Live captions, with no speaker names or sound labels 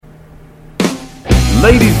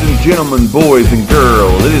Ladies and gentlemen, boys and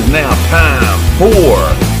girls, it is now time for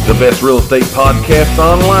the best real estate podcast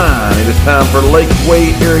online. It is time for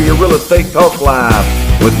Lakeway Area Real Estate Talk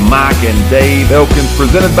Live with Mike and Dave Elkins,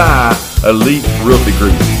 presented by Elite Realty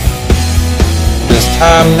Group. It's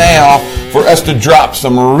time now for us to drop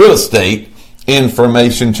some real estate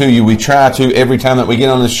information to you. We try to, every time that we get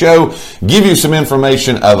on the show, give you some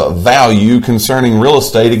information of value concerning real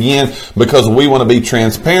estate. Again, because we want to be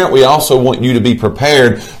transparent, we also want you to be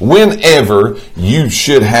prepared whenever you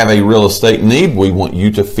should have a real estate need. We want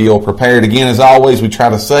you to feel prepared. Again, as always, we try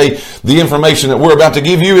to say the information that we're about to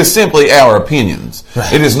give you is simply our opinions.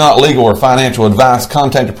 Right. It is not legal or financial advice.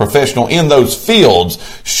 Contact a professional in those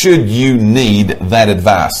fields should you need that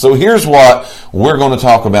advice. So here's what we're going to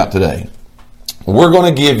talk about today. We're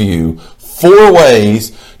going to give you 4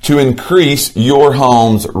 ways to increase your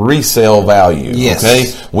home's resale value. Yes.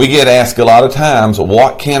 Okay? We get asked a lot of times,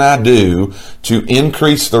 what can I do to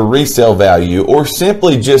increase the resale value or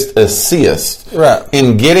simply just assist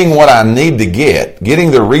in getting what I need to get, getting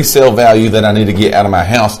the resale value that I need to get out of my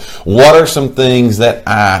house? What are some things that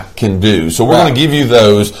I can do? So we're going to give you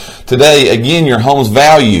those today. Again, your home's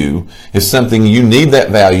value is something you need that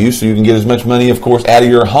value so you can get as much money, of course, out of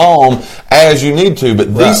your home as you need to.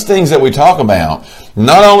 But these things that we talk about,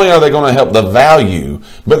 not only are they going to help the value,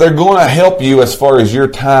 but they're going to help you as far as your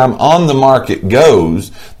time on the market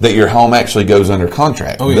goes, that your home actually goes under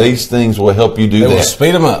contract. These things will help you do that. They will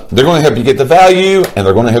speed them up. They're going to help you get the value, and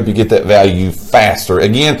they're going to help you get that value faster.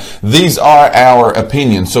 Again, these are our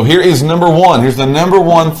opinions. So here is number 1. Here's the number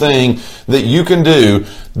 1 thing that you can do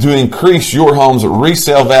to increase your home's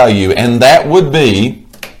resale value, and that would be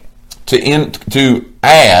to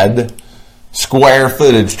add square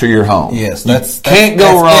footage to your home. Yes, can't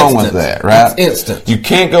go wrong with that, right? That's instant. You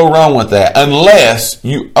can't go wrong with that unless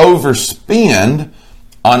you overspend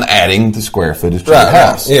on adding the square footage to your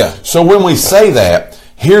house. Yeah. So when we say that,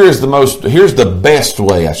 here's the best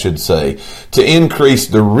way, I should say, to increase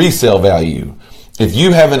the resale value. If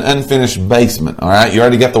you have an unfinished basement, all right, you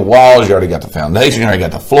already got the walls, you already got the foundation, you already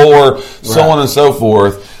got the floor, so on and so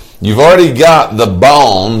forth. You've already got the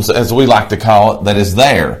bones, as we like to call it, that is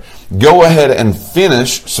there. Go ahead and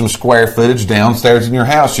finish some square footage downstairs in your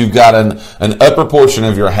house. You've got an upper portion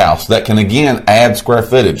of your house that can, again, add square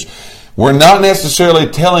footage. We're not necessarily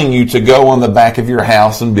telling you to go on the back of your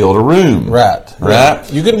house and build a room.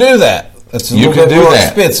 Right. You can do that. It's a little bit more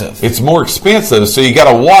expensive. It's more expensive, so you got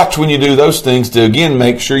to watch when you do those things to, again,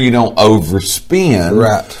 make sure you don't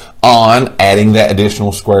overspend on adding that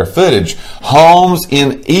additional square footage. Homes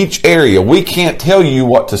in each area, we can't tell you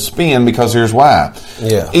what to spend because here's why.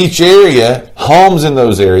 Each area, homes in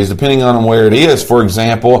those areas, depending on where it is, for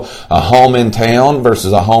example, a home in town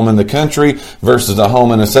versus a home in the country versus a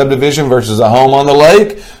home in a subdivision versus a home on the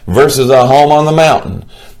lake versus a home on the mountain.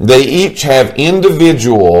 They each have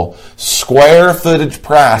individual square footage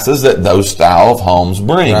prices that those style of homes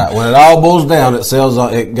bring. Right. When it all boils down,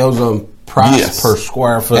 it goes on price per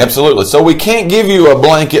square foot. Absolutely. So we can't give you a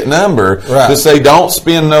blanket number to say don't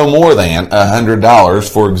spend no more than $100,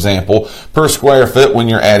 for example, per square foot when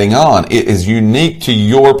you're adding on. It is unique to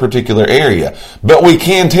your particular area. But we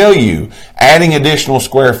can tell you, adding additional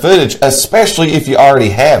square footage, especially if you already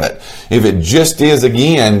have it, if it just is,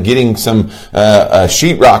 again, getting some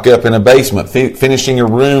sheetrock up in a basement, finishing a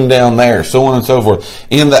room down there, so on and so forth.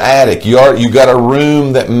 In the attic, you got a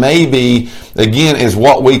room that maybe, again, is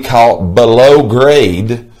what we call below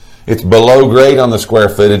grade. It's below grade on the square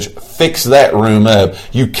footage. Fix that room up.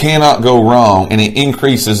 You cannot go wrong, and it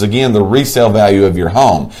increases, again, the resale value of your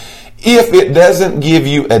home. If it doesn't give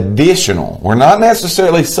you additional, we're not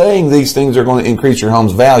necessarily saying these things are going to increase your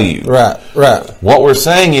home's value. Right. What we're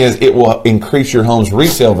saying is it will increase your home's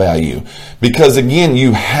resale value because, again,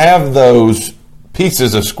 you have those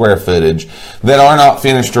pieces of square footage that are not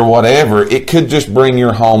finished or whatever. It could just bring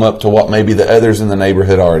your home up to what maybe the others in the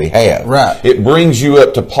neighborhood already have. Right. It brings you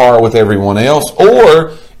up to par with everyone else,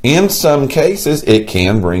 or in some cases, it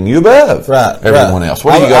can bring you above everyone else.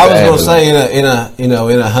 What do you got to add? I was going to say in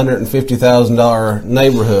a $150,000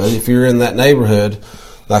 neighborhood, if you're in that neighborhood,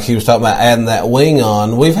 like he was talking about adding that wing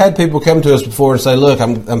on, we've had people come to us before and say, "Look,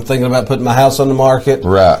 I'm thinking about putting my house on the market."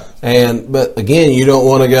 Right. But again, you don't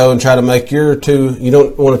want to go and try to make you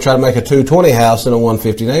don't want to try to make a 220 house in a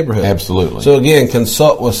 150 neighborhood. Absolutely. So again,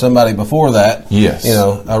 consult with somebody before that. Yes.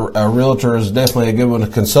 A realtor is definitely a good one to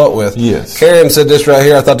consult with. Yes. Karen said this right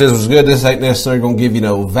here. I thought this was good. This ain't necessarily going to give you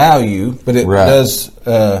no value, but it does.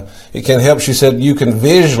 It can help. She said you can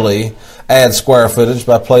visually add square footage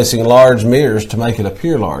by placing large mirrors to make it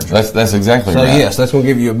appear larger. That's exactly so right. So yes, that's going to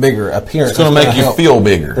give you a bigger appearance. It's going to make you feel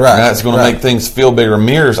bigger. Right. It's going to make things feel bigger.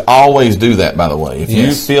 Mirrors always do that, by the way. If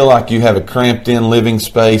you feel like you have a cramped-in living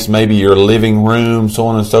space, maybe your living room, so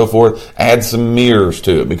on and so forth, add some mirrors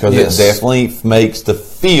to it because it definitely makes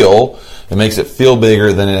it makes it feel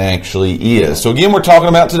bigger than it actually is. So again, we're talking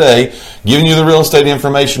about today, giving you the real estate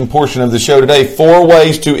information portion of the show today, 4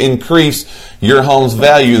 ways to increase your home's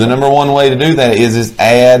value. The number one way to do that is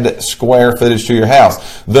add square footage to your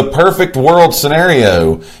house. The perfect world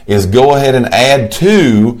scenario is go ahead and add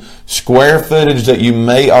to square footage that you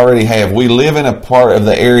may already have. We live in a part of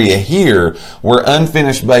the area here where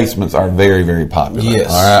unfinished basements are very, very popular. Yes.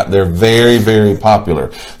 All right, they're very, very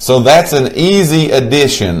popular. So that's an easy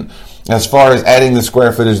addition. As far as adding the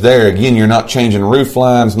square footage there, again, you're not changing roof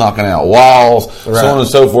lines, knocking out walls, so on and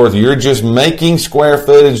so forth. You're just making square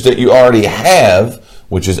footage that you already have,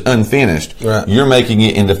 which is unfinished. Right. You're making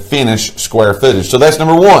it into finished square footage. So that's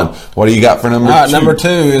number one. What do you got for number two? Number two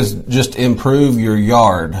is just improve your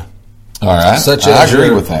yard. All right. I agree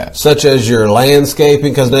with that. Such as your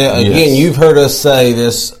landscaping, because again, you've heard us say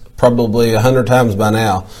this probably 100 times by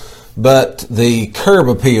now. But the curb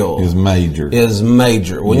appeal is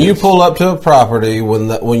major. When you pull up to a property,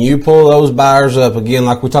 when you pull those buyers up, again,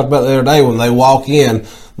 like we talked about the other day, when they walk in,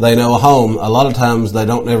 they know a home. A lot of times they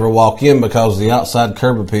don't never walk in because the outside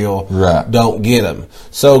curb appeal don't get them.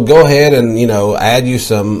 So go ahead and, add you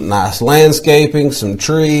some nice landscaping, some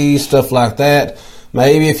trees, stuff like that.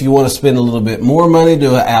 Maybe if you want to spend a little bit more money,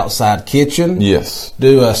 do an outside kitchen. Yes.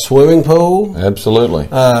 Do a swimming pool. Absolutely.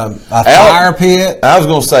 A fire pit. I was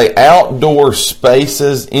going to say outdoor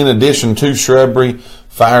spaces in addition to shrubbery,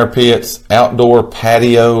 fire pits, outdoor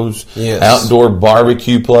patios, outdoor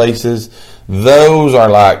barbecue places. Those are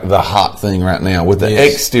like the hot thing right now with the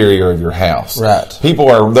exterior of your house. Right.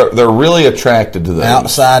 People they're really attracted to those.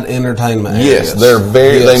 Outside entertainment areas. Yes,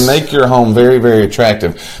 they make your home very, very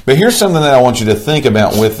attractive. But here's something that I want you to think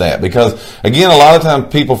about with that, because again, a lot of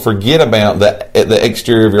times people forget about the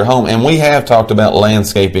exterior of your home, and we have talked about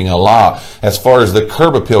landscaping a lot as far as the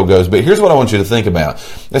curb appeal goes. But here's what I want you to think about,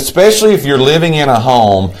 especially if you're living in a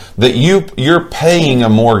home that you're paying a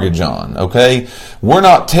mortgage on. Okay, we're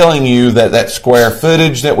not telling you that square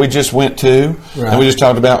footage that we just went to and we just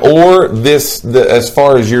talked about, or as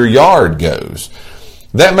far as your yard goes,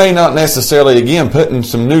 that may not necessarily, again, putting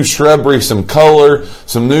some new shrubbery, some color,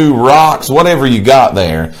 some new rocks, whatever you got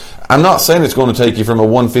there. I'm not saying it's going to take you from a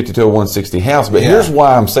 150 to a 160 house, but here's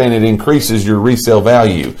why I'm saying it increases your resale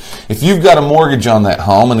value. If you've got a mortgage on that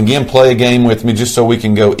home, and again, play a game with me just so we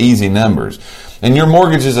can go easy numbers, and your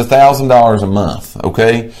mortgage is $1,000 a month,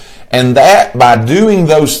 okay? And that, by doing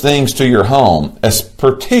those things to your home,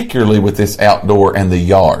 particularly with this outdoor and the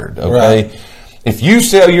yard, okay? If you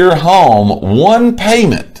sell your home one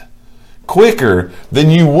payment quicker than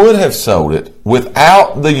you would have sold it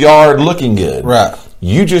without the yard looking good,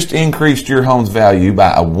 you just increased your home's value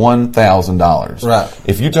by $1,000. Right.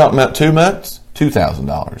 If you're talking about 2 months,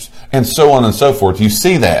 $2,000, and so on and so forth. You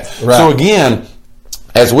see that. So again,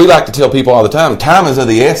 as we like to tell people all the time is of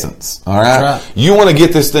the essence, all right? You want to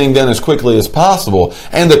get this thing done as quickly as possible,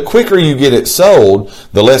 and the quicker you get it sold,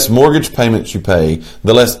 the less mortgage payments you pay,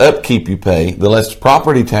 the less upkeep you pay, the less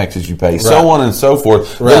property taxes you pay, so on and so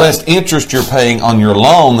forth, the less interest you're paying on your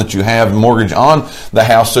loan that you have mortgage on the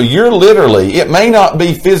house. So you're literally, it may not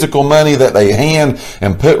be physical money that they hand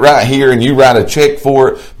and put right here and you write a check for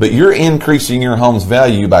it, but you're increasing your home's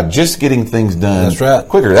value by just getting things done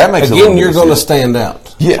quicker. That makes again, you're going to stand out.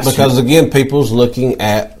 Yes. Because, again, people's looking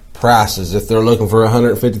at prices. If they're looking for a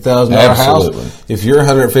 $150,000 house, if your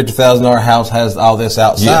 $150,000 house has all this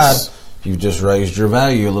outside, you just raised your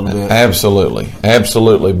value a little bit.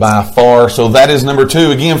 Absolutely, by far. So that is number two.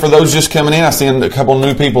 Again, for those just coming in, I see a couple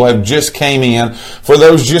new people have just came in. For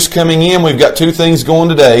those just coming in, we've got two things going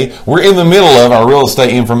today. We're in the middle of our real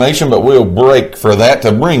estate information, but we'll break for that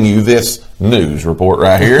to bring you this news report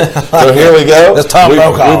right here. So here we go. That's Tom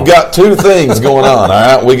Brokaw. We've got two things going on,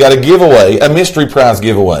 all right? We got a giveaway, a mystery prize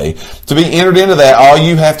giveaway. To be entered into that, all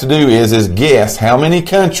you have to do is guess how many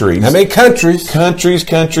countries that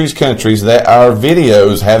our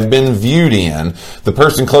videos have been viewed in. The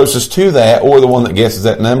person closest to that, or the one that guesses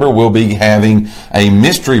that number, will be having a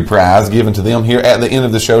mystery prize given to them here at the end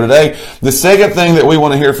of the show today. The second thing that we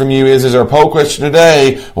want to hear from you is our poll question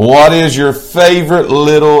today: what is your favorite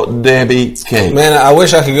Little Debbie cake? Man, I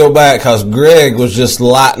wish I could go back because Greg was just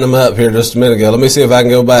lighting them up here just a minute ago. Let me see if I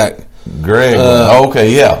can go back. Greg,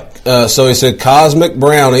 okay, yeah. So he said cosmic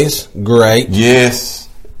brownies, great. Yes.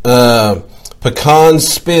 Pecan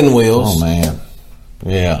spin wheels. Oh, man.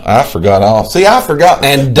 Yeah, I forgot all. See, I forgot.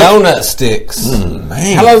 And donut sticks.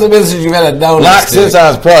 Man. How long has it been since you've had a donut like stick? Since I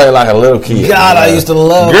was probably like a little kid. God, I used to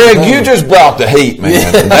love Greg, you just brought the heat, man.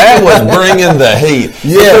 That was bringing the heat.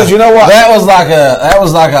 Yeah. Because you know what? That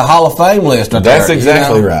was like a Hall of Fame list. That's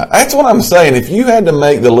exactly right. That's what I'm saying. If you had to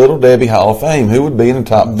make the Little Debbie Hall of Fame, who would be in the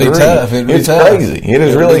top 3? It's crazy. It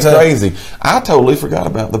is really crazy. I totally forgot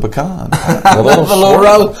about the pecan. The little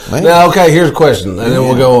roast. Now, okay, here's a question, and then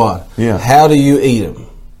we'll go on. Yeah. How do you eat them?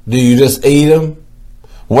 Do you just eat them?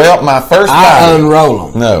 Well, my first bite. I unroll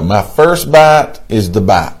them. No, my first bite is the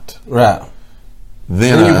bite. Right.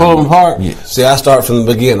 Then you pull them apart? Yes. See, I start from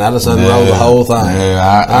the beginning. I just unroll the whole thing.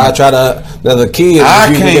 Yeah, I try to. Now, the key is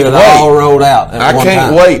you can get it all rolled out at one time. I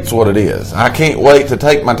can't wait's what it is. I can't wait to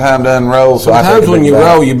take my time to unroll. Sometimes when you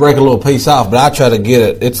roll, you break a little piece off, but I try to get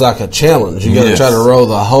it. It's like a challenge. You got to try to roll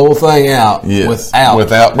the whole thing out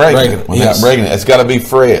without breaking it. Without breaking it. It's got to be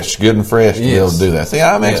fresh, good and fresh to be able to do that. See,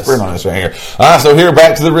 I'm an expert on this right here. All right, so here,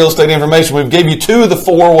 back to the real estate information. We've gave you 2 of the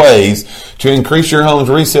 4 ways to increase your home's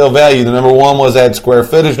resale value. The number 1 was add square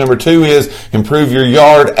footage. Number 2 is improve your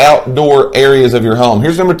yard, outdoor areas of your home.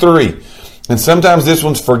 Here's number 3. And sometimes this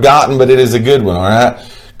one's forgotten, but it is a good one, all right?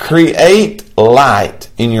 Create light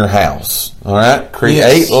in your house, all right?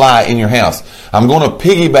 Create light in your house. I'm going to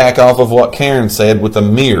piggyback off of what Karen said with the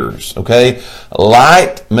mirrors, okay?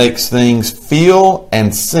 Light makes things feel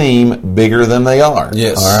and seem bigger than they are.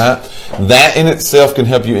 Yes. All right? That in itself can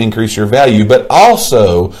help you increase your value, but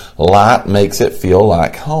also light makes it feel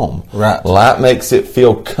like home. Right. Light makes it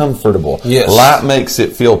feel comfortable. Yes. Light makes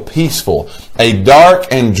it feel peaceful. A dark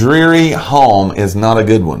and dreary home is not a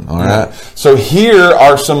good one, all right? So here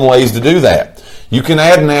are some ways to do that. You can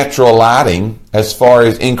add natural lighting as far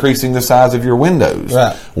as increasing the size of your windows,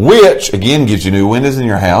 right, which, again, gives you new windows in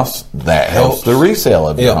your house. That helps the resale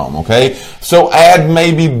of your home, okay? So add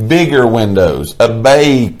maybe bigger windows, a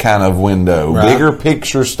bay kind of window, bigger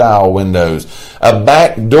picture style windows, a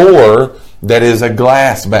back door that is a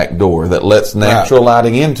glass back door that lets natural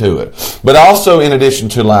lighting into it. But also, in addition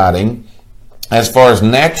to lighting, as far as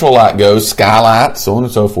natural light goes, skylights, so on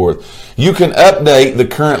and so forth, you can update the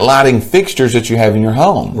current lighting fixtures that you have in your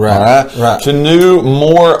home, right? To new,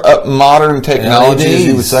 more modern technology, as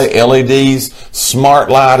you would say, LEDs, smart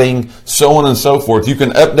lighting, so on and so forth. You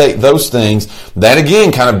can update those things. That,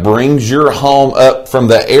 again, kind of brings your home up from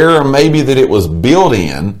the era maybe that it was built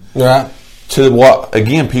in, to what,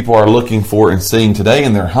 again, people are looking for and seeing today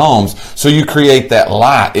in their homes. So you create that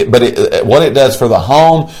light. What it does for the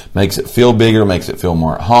home makes it feel bigger, makes it feel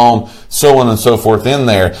more at home, so on and so forth in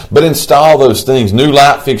there. But install those things. New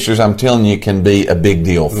light fixtures, I'm telling you, can be a big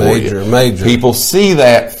deal for you. Major. People see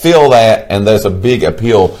that, feel that, and there's a big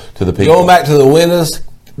appeal to the people. Going back to the windows,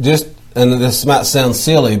 and this might sound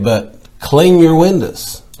silly, but clean your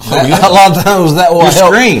windows. A lot of times that will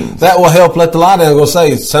help. Screens. That will help let the light in. I'm going to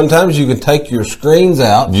say sometimes you can take your screens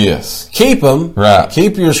out. Yes. Keep them. Right.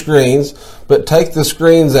 Keep your screens, but take the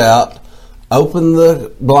screens out. Open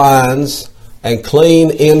the blinds and clean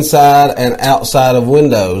inside and outside of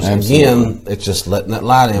windows. Absolutely. Again, it's just letting that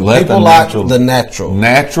light in. People like the natural.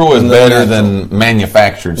 Natural is better than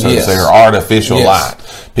manufactured, so to say, or artificial light.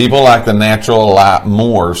 People like the natural light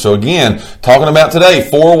more. So again, talking about today,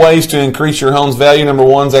 4 ways to increase your home's value. Number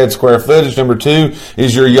 1 is add square footage. Number 2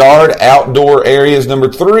 is your yard, outdoor areas. Number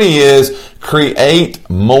 3 is create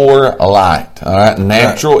more light. All right,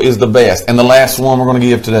 natural is the best. And the last one we're going to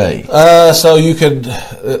give today. So you could,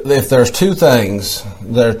 if there's 2 things,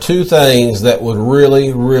 there are 2 things that would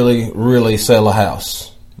really, really, really sell a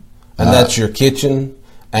house, and that's your kitchen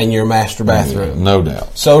and your master bathroom. No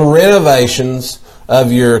doubt. So renovations of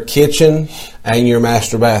your kitchen and your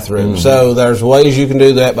master bathroom. So there's ways you can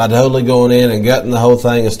do that by totally going in and gutting the whole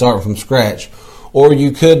thing and starting from scratch. Or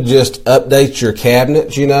you could just update your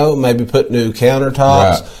cabinets, maybe put new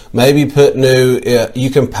countertops, maybe put new, you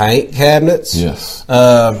can paint cabinets. Yes.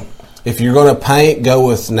 If you're going to paint, go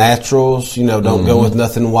with naturals, don't go with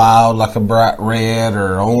nothing wild like a bright red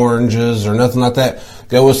or oranges or nothing like that.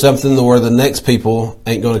 Go with something where the next people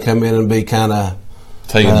ain't going to come in and be kind of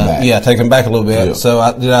taken back. Yeah, taken back a little bit. Yep.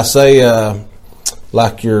 So did I say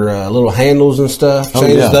like your little handles and stuff?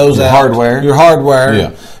 Change those out. Your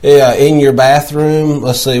hardware. Yeah, in your bathroom.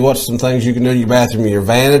 Let's see, what's some things you can do in your bathroom? Your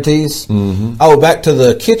vanities. Oh, back to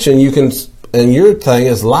the kitchen. You can, and your thing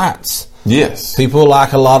is lights. Yes. People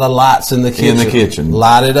like a lot of lights in the kitchen.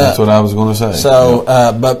 Light it up. That's what I was going to say. So,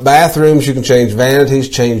 but bathrooms, you can change vanities,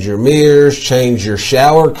 change your mirrors, change your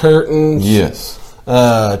shower curtains. Yes.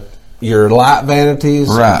 Your light vanities,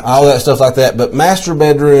 all that stuff like that. But master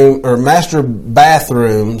bedroom or master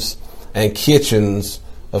bathrooms and kitchens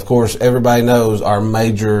of course, everybody knows are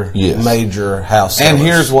major house sellers. And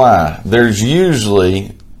here's why. There's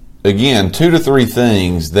usually, again, 2 to 3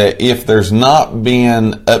 things that if there's not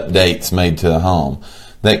been updates made to a home,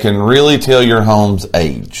 that can really tell your home's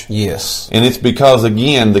age. Yes. And it's because,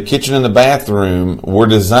 again, the kitchen and the bathroom were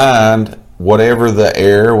designed, whatever the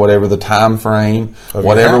era, whatever the time frame,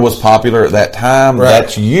 whatever was popular at that time,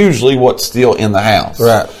 that's usually what's still in the house.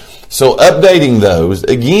 Right. So updating those,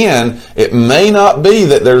 again, it may not be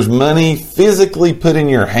that there's money physically put in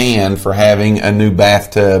your hand for having a new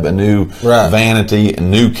bathtub, a new vanity,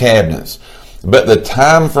 new cabinets. But the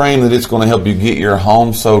time frame that it's going to help you get your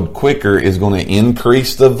home sold quicker is going to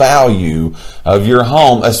increase the value of your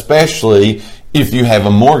home, especially if you have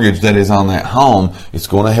a mortgage that is on that home. It's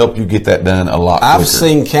going to help you get that done a lot quicker. I've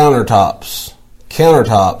seen countertops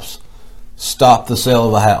stop the sale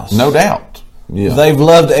of a house. No doubt. Yeah. They've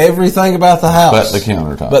loved everything about the house. But the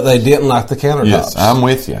countertop. But they didn't like the countertops. Yes, I'm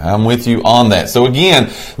with you. I'm with you on that. So again,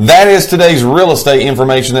 that is today's real estate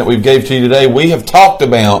information that we've gave to you today. We have talked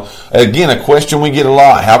about, again, a question we get a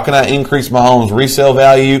lot. How can I increase my home's resale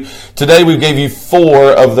value? Today we gave you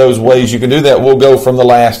 4 of those ways you can do that. We'll go from the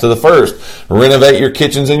last to the first. Renovate your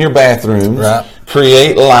kitchens and your bathrooms. Right.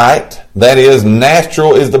 Create light. That is,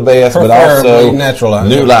 natural is the best, but also natural light,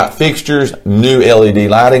 new light fixtures, new LED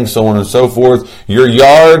lighting, so on and so forth. Your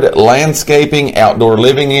yard, landscaping, outdoor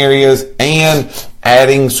living areas, and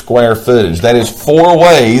adding square footage. That is 4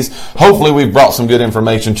 ways. Hopefully we've brought some good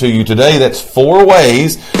information to you today. That's 4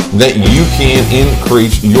 ways that you can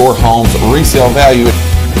increase your home's resale value.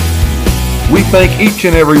 We thank each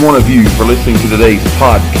and every one of you for listening to today's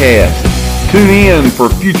podcast. Tune in for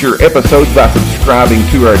future episodes by subscribing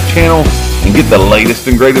to our channel and get the latest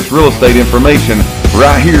and greatest real estate information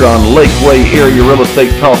right here on Lakeway Area Real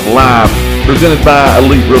Estate Talk Live, presented by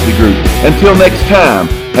Elite Realty Group. Until next time,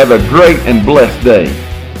 have a great and blessed day.